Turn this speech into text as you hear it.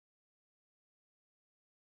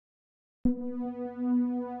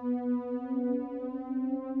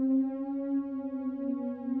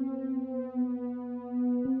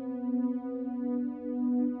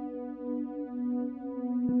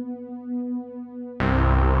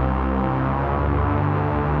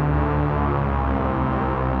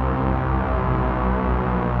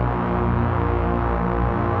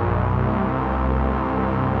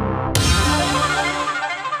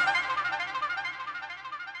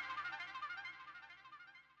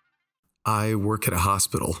I work at a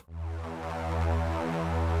hospital.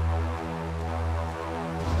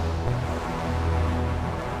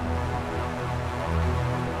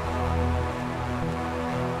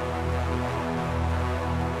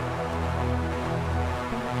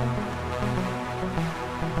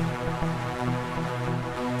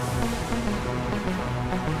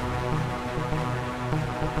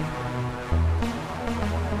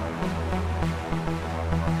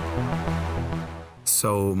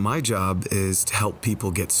 So my job is to help people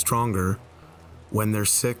get stronger when they're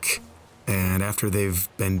sick and after they've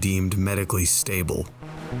been deemed medically stable.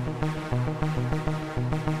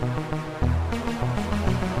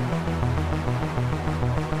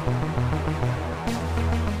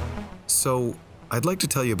 So I'd like to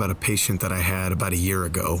tell you about a patient that I had about a year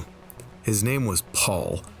ago. His name was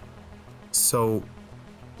Paul. So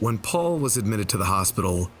when Paul was admitted to the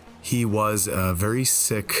hospital, he was a very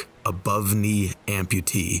sick above-knee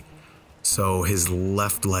amputee. So his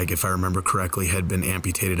left leg, if I remember correctly, had been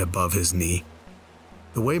amputated above his knee.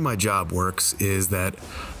 The way my job works is that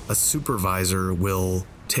a supervisor will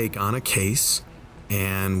take on a case,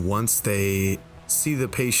 and once they see the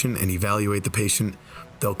patient and evaluate the patient,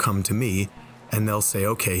 they'll come to me and they'll say,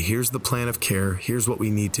 okay, here's the plan of care, here's what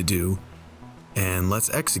we need to do, and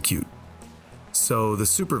let's execute. So the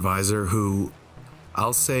supervisor, who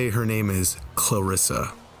I'll say her name is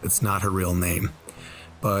Clarissa. It's not her real name.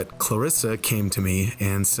 But Clarissa came to me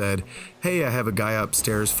and said, hey, I have a guy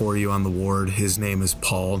upstairs for you on the ward. His name is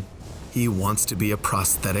Paul. He wants to be a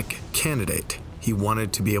prosthetic candidate. He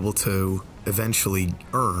wanted to be able to eventually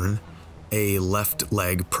earn a left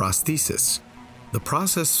leg prosthesis. The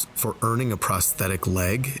process for earning a prosthetic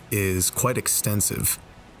leg is quite extensive.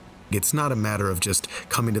 It's not a matter of just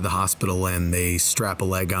coming to the hospital and they strap a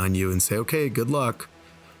leg on you and say, okay, good luck.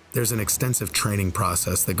 There's an extensive training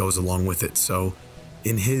process that goes along with it. So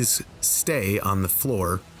in his stay on the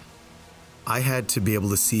floor, I had to be able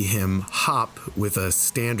to see him hop with a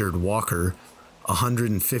standard walker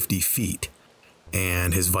 150 feet.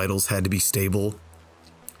 And his vitals had to be stable.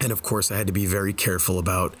 And of course, I had to be very careful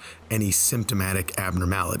about any symptomatic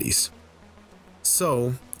abnormalities.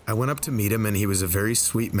 So I went up to meet him, and he was a very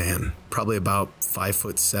sweet man, probably about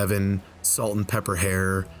 5'7", salt and pepper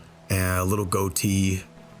hair, a little goatee,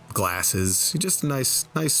 glasses, just a nice,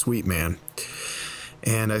 sweet man.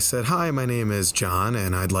 And I said, hi, my name is John,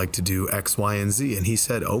 and I'd like to do X, Y, and Z. And he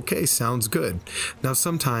said, okay, sounds good. Now,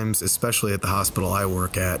 sometimes, especially at the hospital I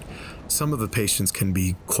work at, some of the patients can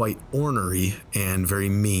be quite ornery and very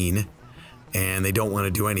mean, and they don't want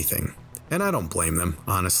to do anything. And I don't blame them,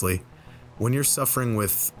 honestly. When you're suffering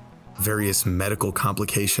with various medical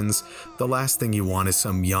complications, the last thing you want is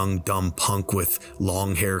some young, dumb punk with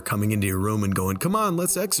long hair coming into your room and going, come on,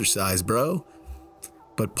 let's exercise, bro.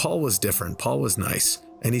 But Paul was different. Paul was nice.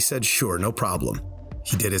 And he said, sure, no problem.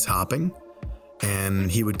 He did his hopping, and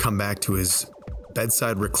he would come back to his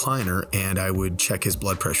bedside recliner, and I would check his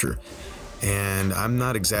blood pressure. And I'm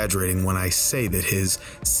not exaggerating when I say that his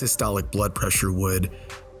systolic blood pressure would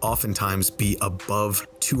oftentimes be above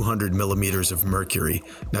 200 millimeters of mercury.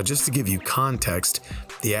 Now, just to give you context,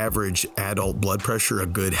 the average adult blood pressure, a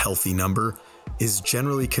good healthy number, is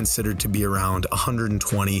generally considered to be around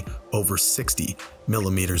 120 over 60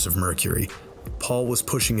 millimeters of mercury. Paul was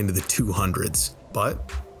pushing into the 200s,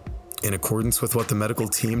 but in accordance with what the medical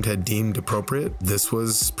team had deemed appropriate, this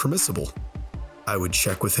was permissible. I would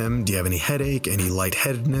check with him, do you have any headache, any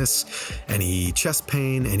lightheadedness, any chest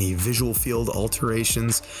pain, any visual field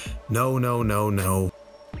alterations? No,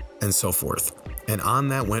 and so forth. And on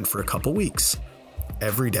that went for a couple weeks.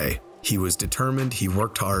 Every day, he was determined, he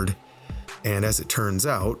worked hard, and as it turns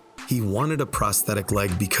out, he wanted a prosthetic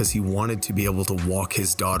leg because he wanted to be able to walk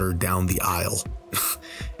his daughter down the aisle.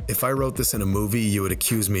 If I wrote this in a movie, you would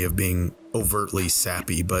accuse me of being overtly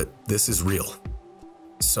sappy, but this is real.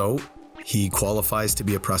 So he qualifies to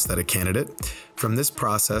be a prosthetic candidate. From this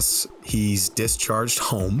process, he's discharged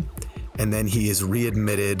home, and then he is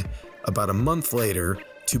readmitted about a month later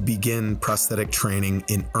to begin prosthetic training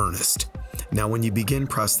in earnest. Now, when you begin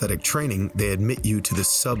prosthetic training, they admit you to the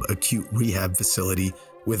subacute rehab facility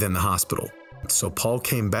within the hospital. So Paul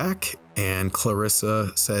came back, and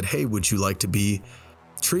Clarissa said, hey, would you like to be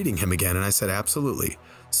treating him again? And I said, absolutely.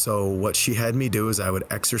 So what she had me do is I would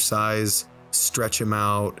exercise, stretch him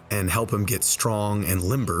out, and help him get strong and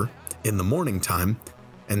limber in the morning time.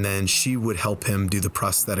 And then she would help him do the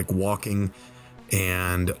prosthetic walking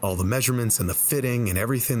and all the measurements and the fitting and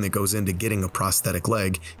everything that goes into getting a prosthetic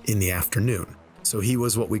leg in the afternoon. So he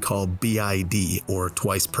was what we call BID, or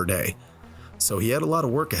twice per day. So he had a lot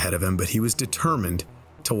of work ahead of him, but he was determined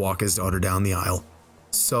to walk his daughter down the aisle.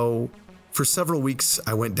 So For several weeks,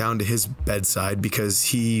 I went down to his bedside because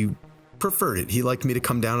he preferred it. He liked me to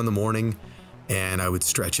come down in the morning, and I would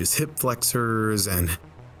stretch his hip flexors and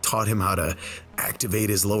taught him how to activate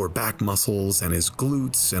his lower back muscles and his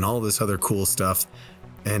glutes and all this other cool stuff,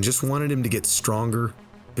 and just wanted him to get stronger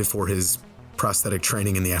before his prosthetic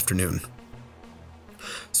training in the afternoon.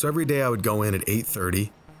 So every day I would go in at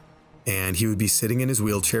 8:30, and he would be sitting in his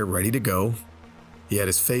wheelchair ready to go. He had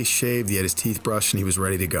his face shaved, he had his teeth brushed, and he was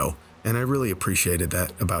ready to go. And I really appreciated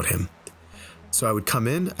that about him. So I would come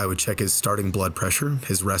in, I would check his starting blood pressure,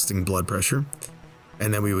 his resting blood pressure,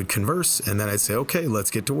 and then we would converse, and then I'd say, okay, let's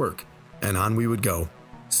get to work. And on we would go.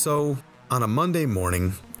 So on a Monday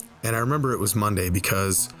morning, and I remember it was Monday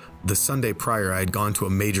because the Sunday prior I had gone to a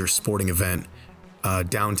major sporting event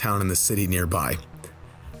downtown in the city nearby.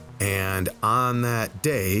 And on that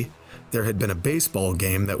day, there had been a baseball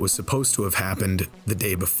game that was supposed to have happened the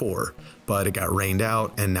day before, but it got rained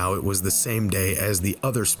out, and now it was the same day as the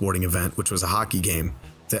other sporting event, which was a hockey game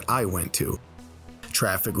that I went to.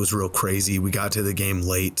 Traffic was real crazy, we got to the game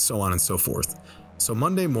late, so on and so forth. So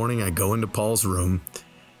Monday morning, I go into Paul's room,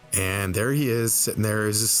 and there he is, sitting there,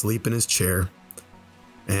 he's asleep in his chair.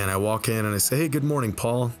 And I walk in and I say, hey, good morning,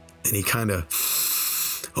 Paul. And he kind of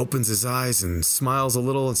opens his eyes and smiles a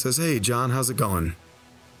little and says, hey, John, how's it going?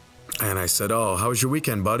 And I said, oh, how was your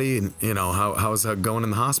weekend, buddy? And, how's that going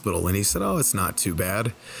in the hospital? And he said, oh, it's not too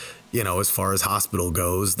bad. As far as hospital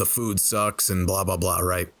goes, the food sucks and blah, blah, blah,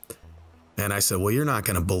 right? And I said, well, you're not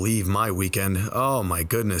going to believe my weekend. Oh, my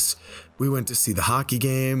goodness. We went to see the hockey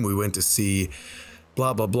game. We went to see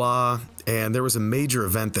blah, blah, blah. And there was a major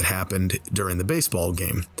event that happened during the baseball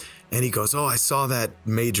game. And he goes, oh, I saw that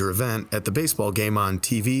major event at the baseball game on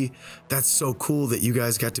TV. That's so cool that you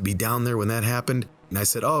guys got to be down there when that happened. And I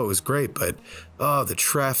said, oh, it was great, but the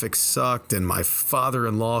traffic sucked, and my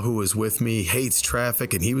father-in-law who was with me hates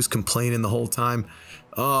traffic, and he was complaining the whole time.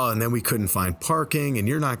 Oh, and then we couldn't find parking, and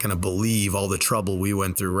you're not going to believe all the trouble we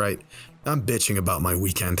went through, right? I'm bitching about my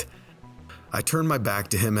weekend. I turn my back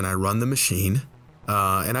to him, and I run the machine,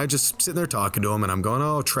 and I just sit there talking to him, and I'm going,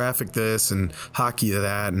 oh, traffic this, and hockey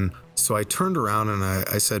that, and so I turned around, and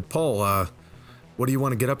I said, Paul, what do you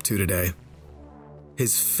want to get up to today?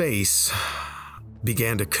 His face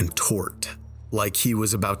began to contort like he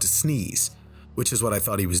was about to sneeze, which is what I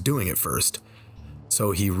thought he was doing at first.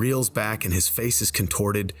 So he reels back and his face is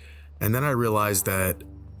contorted, and then I realized that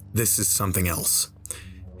this is something else.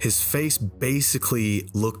 His face basically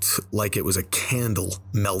looked like it was a candle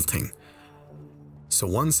melting. So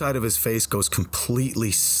one side of his face goes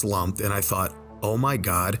completely slumped, and I thought, oh my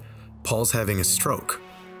God, Paul's having a stroke.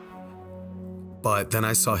 But then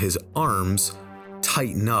I saw his arms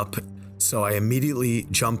tighten up. So I immediately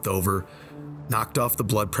jumped over, knocked off the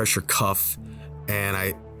blood pressure cuff,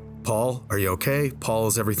 and Paul, are you okay? Paul,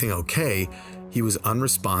 is everything okay? He was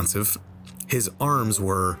unresponsive. His arms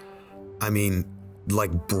were,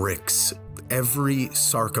 like bricks. Every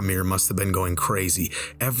sarcomere must have been going crazy.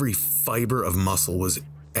 Every fiber of muscle was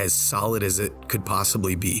as solid as it could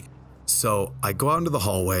possibly be. So I go out into the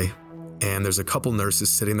hallway, and there's a couple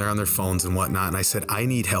nurses sitting there on their phones and whatnot, and I said, I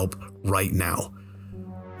need help right now.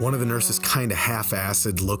 One of the nurses kind of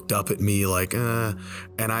half-assed looked up at me like, and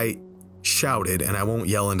I shouted, and I won't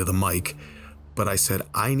yell into the mic, but I said,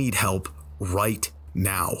 I need help right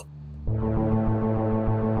now.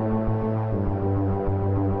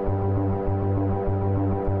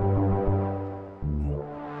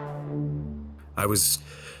 I was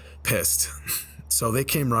pissed. So they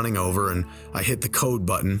came running over, and I hit the code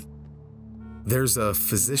button. There's a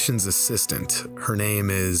physician's assistant. Her name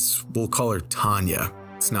is, we'll call her Tanya.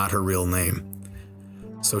 It's not her real name.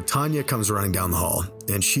 So Tanya comes running down the hall,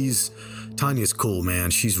 and Tanya's cool,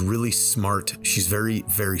 man. She's really smart. She's very,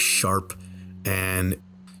 very sharp, and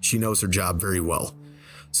she knows her job very well.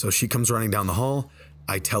 So she comes running down the hall.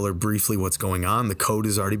 I tell her briefly what's going on. The code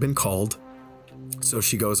has already been called. So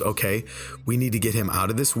she goes, okay, we need to get him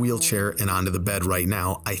out of this wheelchair and onto the bed right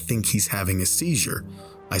now. I think he's having a seizure.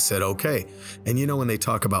 I said, okay. And when they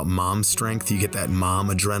talk about mom strength, you get that mom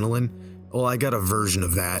adrenaline. Well, I got a version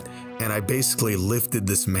of that, and I basically lifted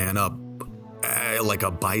this man up like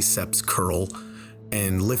a biceps curl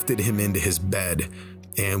and lifted him into his bed,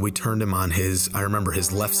 and we turned him on his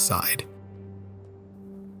left side.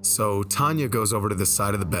 So Tanya goes over to the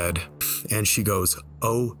side of the bed, and she goes,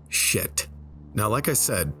 oh shit. Now, like I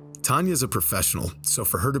said, Tanya's a professional, so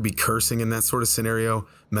for her to be cursing in that sort of scenario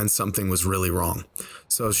meant something was really wrong.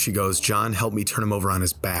 So she goes, John, help me turn him over on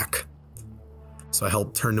his back. So I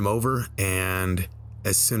helped turn him over, and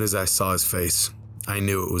as soon as I saw his face, I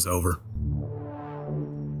knew it was over.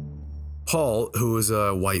 Paul, who is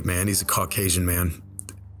a white man, he's a Caucasian man,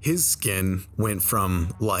 His skin went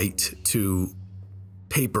from light to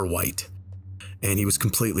paper white, and he was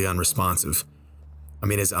completely unresponsive. I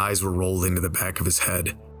mean, his eyes were rolled into the back of his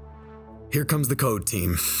head. Here comes the code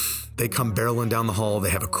team. They come barreling down the hall. They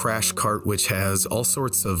have a crash cart which has all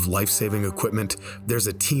sorts of life-saving equipment. There's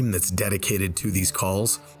a team that's dedicated to these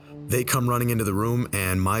calls. They come running into the room,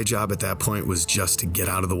 and my job at that point was just to get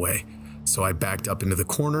out of the way. So I backed up into the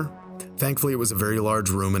corner. Thankfully, it was a very large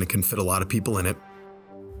room and it can fit a lot of people in it.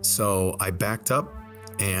 So I backed up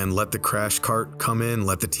and let the crash cart come in,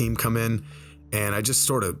 let the team come in, and I just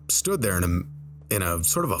sort of stood there in a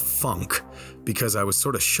sort of a funk because I was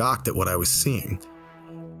sort of shocked at what I was seeing.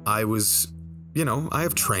 I was, I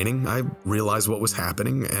have training. I realized what was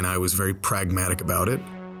happening and I was very pragmatic about it.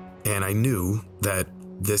 And I knew that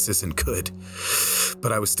this isn't good,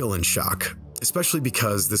 but I was still in shock, especially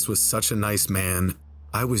because this was such a nice man.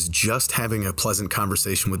 I was just having a pleasant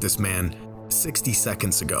conversation with this man 60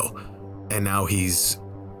 seconds ago, and now he's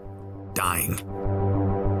dying.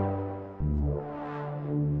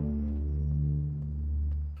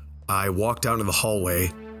 I walked out into the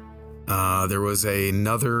hallway. There was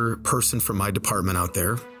another person from my department out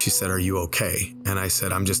there. She said, "Are you okay?" And I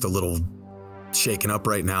said, "I'm just a little shaken up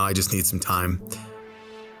right now. I just need some time."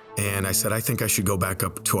 And I said, "I think I should go back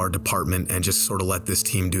up to our department and just sort of let this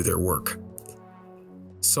team do their work."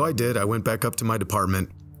 So I did. I went back up to my department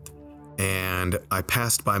and I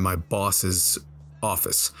passed by my boss's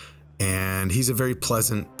office. And he's a very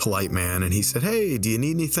pleasant, polite man. And he said, "Hey, do you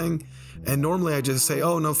need anything?" And normally I just say,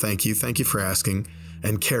 "Oh, no, thank you. Thank you for asking,"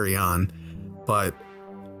 and carry on. But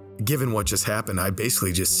given what just happened, I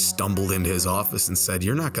basically just stumbled into his office and said,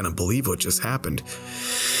 "You're not going to believe what just happened."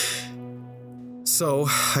 So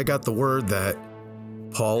I got the word that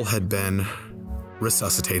Paul had been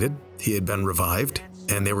resuscitated. He had been revived,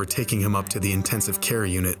 and they were taking him up to the intensive care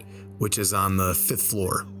unit, which is on the 5th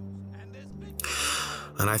floor.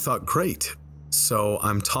 And I thought, great. So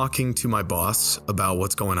I'm talking to my boss about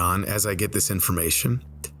what's going on as I get this information.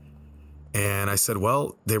 And I said,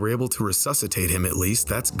 well, they were able to resuscitate him at least.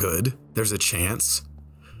 That's good. There's a chance.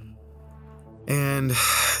 And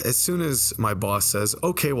as soon as my boss says,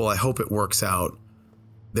 "Okay, well, I hope it works out,"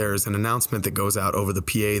 there's an announcement that goes out over the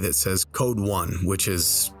PA that says code 1, which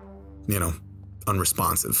is,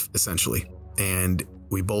 unresponsive, essentially. And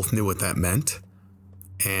we both knew what that meant.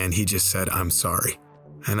 And he just said, "I'm sorry."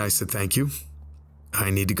 And I said, "Thank you. I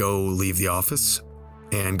need to go leave the office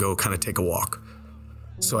and go kind of take a walk."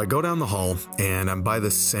 So I go down the hall and I'm by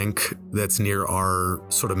the sink that's near our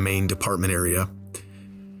sort of main department area.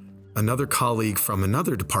 Another colleague from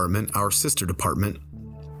another department, our sister department,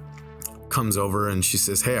 comes over and she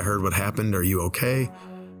says, "Hey, I heard what happened. Are you okay?"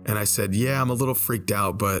 And I said, "Yeah, I'm a little freaked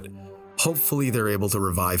out, but hopefully they're able to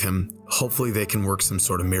revive him. Hopefully they can work some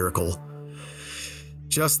sort of miracle."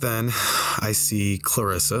 Just then, I see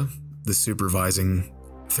Clarissa, the supervising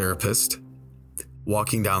therapist,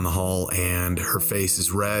 walking down the hall, and her face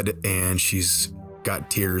is red and she's got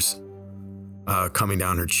tears coming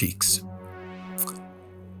down her cheeks.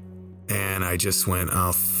 And I just went,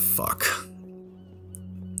 "Oh, fuck."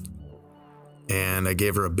 And I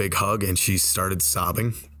gave her a big hug and she started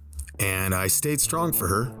sobbing. And I stayed strong for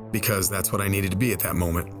her because that's what I needed to be at that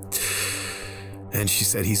moment. And she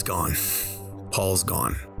said, "He's gone. Paul's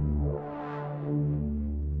gone."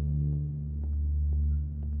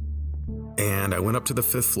 And I went up to the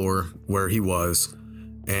 5th floor where he was,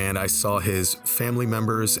 and I saw his family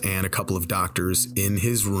members and a couple of doctors in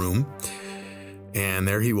his room. And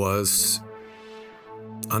there he was,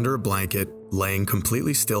 under a blanket, laying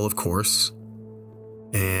completely still, of course.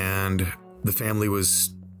 And the family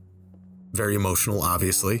was very emotional,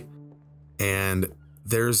 obviously. And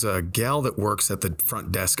there's a gal that works at the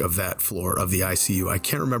front desk of that floor of the ICU. I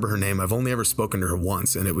can't remember her name. I've only ever spoken to her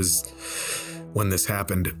once, and it was when this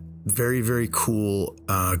happened. Very, very cool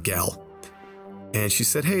gal. And she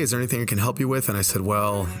said, "Hey, is there anything I can help you with?" And I said,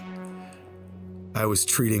 "Well, I was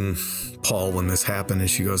treating Paul when this happened." And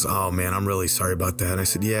she goes, "Oh man, I'm really sorry about that." And I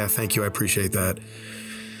said, "Yeah, thank you. I appreciate that."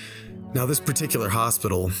 Now, this particular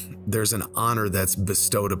hospital, there's an honor that's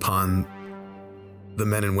bestowed upon the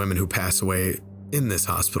men and women who pass away in this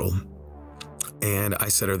hospital. And I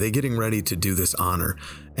said, "Are they getting ready to do this honor?"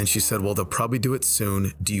 And she said, "Well, they'll probably do it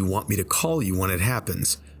soon. Do you want me to call you when it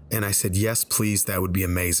happens?" And I said, "Yes, please. That would be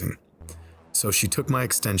amazing." So she took my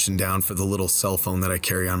extension down for the little cell phone that I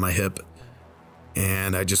carry on my hip,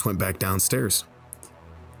 and I just went back downstairs.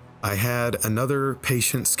 I had another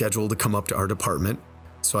patient scheduled to come up to our department,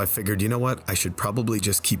 so I figured, you know what? I should probably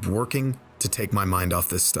just keep working to take my mind off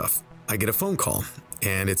this stuff. I get a phone call,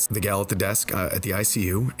 and it's the gal at the desk at the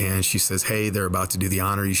ICU, and she says, "Hey, they're about to do the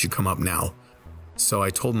honor. You should come up now." So I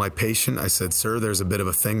told my patient, I said, "Sir, there's a bit of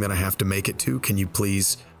a thing that I have to make it to. Can you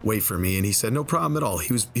please wait for me?" And he said, "No problem at all."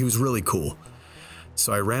 He was really cool.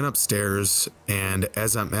 So I ran upstairs, and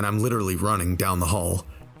I'm literally running down the hall.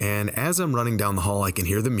 And as I'm running down the hall, I can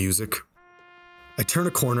hear the music. I turn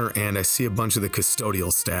a corner and I see a bunch of the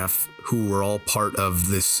custodial staff who were all part of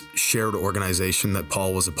this shared organization that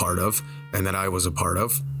Paul was a part of and that I was a part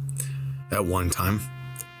of at one time.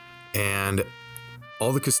 And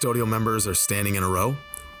all the custodial members are standing in a row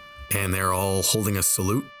and they're all holding a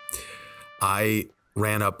salute. I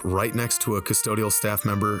ran up right next to a custodial staff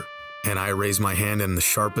member and I raised my hand in the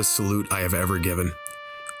sharpest salute I have ever given.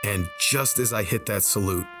 And just as I hit that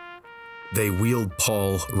salute, they wheeled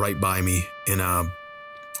Paul right by me in a,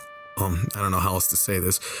 I don't know how else to say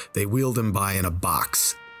this. They wheeled him by in a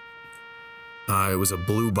box. It was a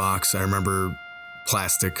blue box, I remember,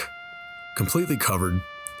 plastic, completely covered.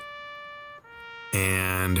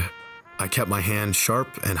 And I kept my hand sharp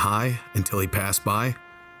and high until he passed by,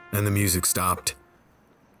 and the music stopped.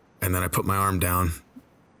 And then I put my arm down.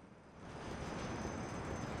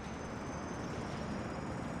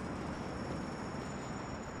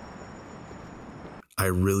 I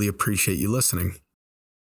really appreciate you listening.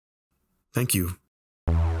 Thank you.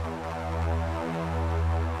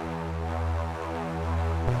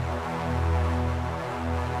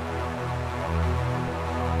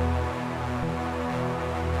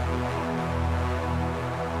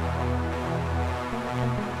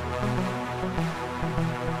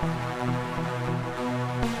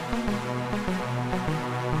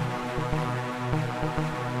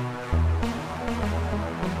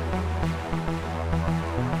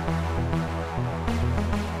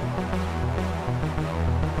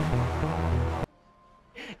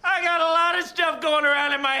 I got a lot of stuff going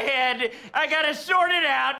around in my head. I gotta sort it out.